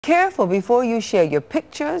Careful before you share your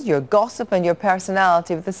pictures, your gossip and your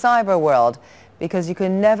personality with the cyber world, because you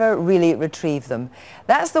can never really retrieve them.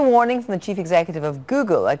 That's the warning from the chief executive of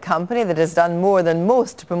Google, a company that has done more than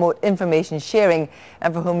most to promote information sharing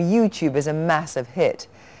and for whom YouTube is a massive hit.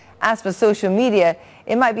 As for social media,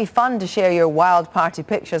 it might be fun to share your wild party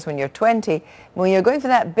pictures when you're 20. But when you're going for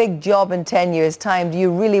that big job in 10 years' time, do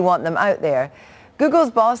you really want them out there?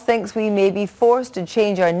 Google's boss thinks we may be forced to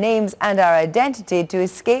change our names and our identity to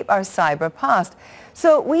escape our cyber past.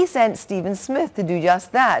 So we sent Stephen Smith to do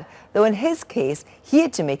just that, though in his case, he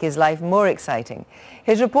had to make his life more exciting.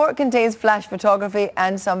 His report contains flash photography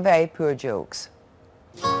and some very poor jokes.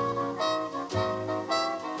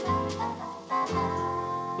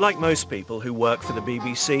 Like most people who work for the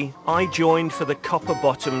BBC, I joined for the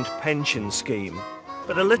copper-bottomed pension scheme.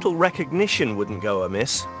 But a little recognition wouldn't go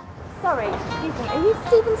amiss. Sorry, excuse me, are you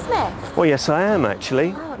Stephen Smith? Well, yes, I am,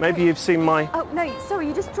 actually. Oh, Maybe you've seen my... Oh, no, sorry,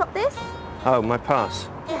 you just dropped this? Oh, my pass.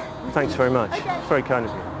 Yeah. Thanks very much. Okay. It's very kind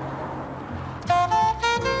of you.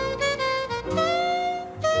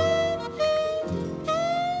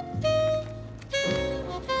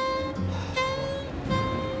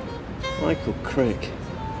 Michael Crick.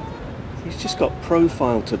 He's just got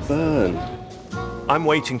profile to burn. I'm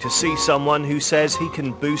waiting to see someone who says he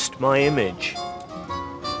can boost my image.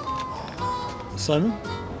 Simon?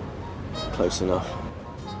 Close enough.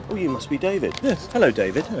 Oh, you must be David. Yes. Hello,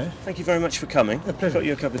 David. Hello. Thank you very much for coming. A pleasure. Got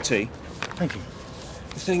you a cup of tea. Thank you.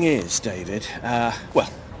 The thing is, David, well,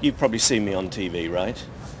 you've probably seen me on TV, right?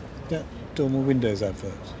 That Dormer Windows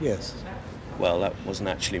advert, yes. Well, that wasn't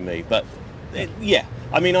actually me, but yeah.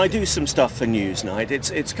 I mean, I do some stuff for Newsnight.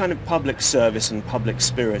 It's kind of public service and public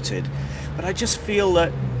spirited, but I just feel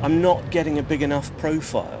that I'm not getting a big enough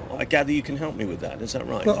profile. I gather you can help me with that, is that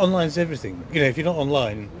right? Well, online's everything. You know, if you're not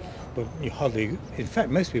online, well, you hardly... In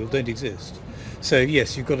fact, most people don't exist. So,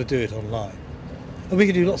 yes, you've got to do it online. And we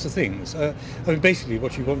can do lots of things. I mean, basically,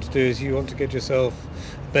 what you want to do is you want to get yourself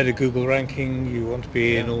a better Google ranking, you want to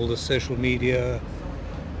be in all the social media,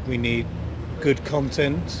 we need good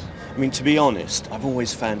content. I mean, to be honest, I've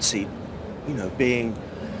always fancied, you know, being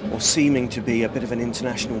or seeming to be a bit of an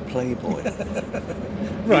international playboy.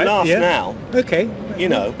 Right, we laugh yeah. now. Okay. You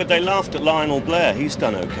know, but they laughed at Lionel Blair. He's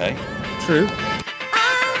done okay. True.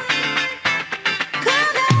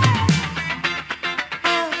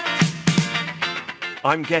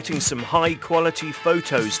 I'm getting some high-quality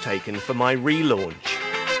photos taken for my relaunch.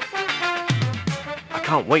 I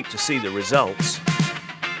can't wait to see the results.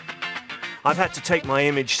 I've had to take my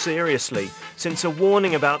image seriously, since a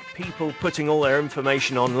warning about people putting all their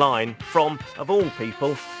information online from, of all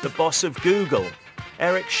people, the boss of Google,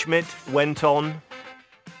 Eric Schmidt, went on.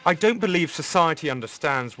 I don't believe society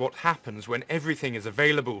understands what happens when everything is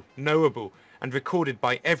available, knowable, and recorded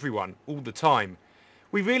by everyone all the time.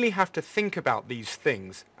 We really have to think about these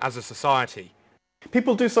things as a society.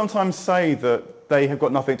 People do sometimes say that they have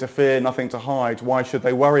got nothing to fear, nothing to hide, why should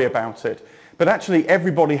they worry about it? But actually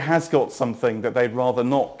everybody has got something that they'd rather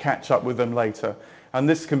not catch up with them later. And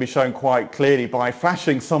this can be shown quite clearly by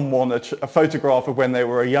flashing someone a photograph of when they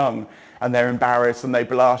were young and they're embarrassed and they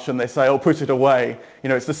blush and they say, oh, put it away. You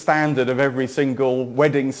know, it's the standard of every single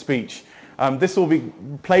wedding speech. This will be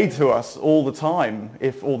played to us all the time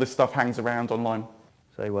if all this stuff hangs around online.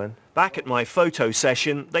 Say when? Back at my photo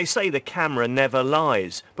session, they say the camera never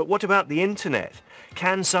lies. But what about the internet?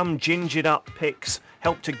 Can some gingered up pics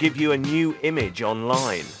help to give you a new image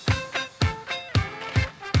online?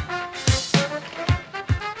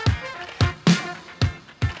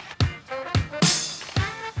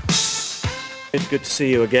 It's good to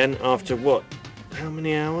see you again after what? How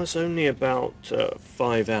many hours? Only about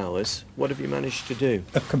 5 hours. What have you managed to do?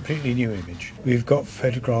 A completely new image. We've got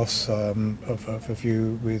photographs of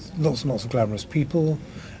you with lots and lots of glamorous people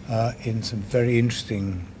in some very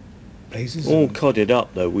interesting places. All codded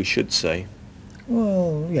up, though, we should say.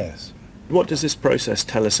 Well, yes. What does this process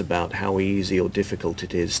tell us about how easy or difficult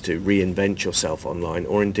it is to reinvent yourself online,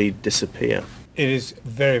 or indeed disappear? It is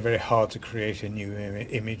very, very hard to create a new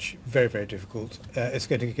image. Very, very difficult. It's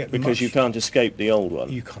going to get Because you can't escape the old one.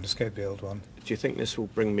 You can't escape the old one. Do you think this will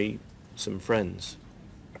bring me some friends?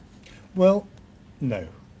 Well, no.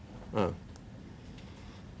 Oh.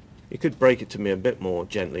 You could break it to me a bit more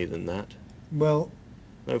gently than that. Well...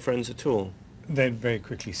 No friends at all? They'd very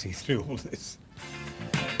quickly see through all this.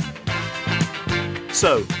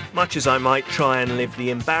 So, much as I might try and live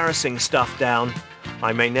the embarrassing stuff down,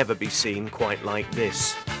 I may never be seen quite like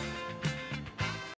this.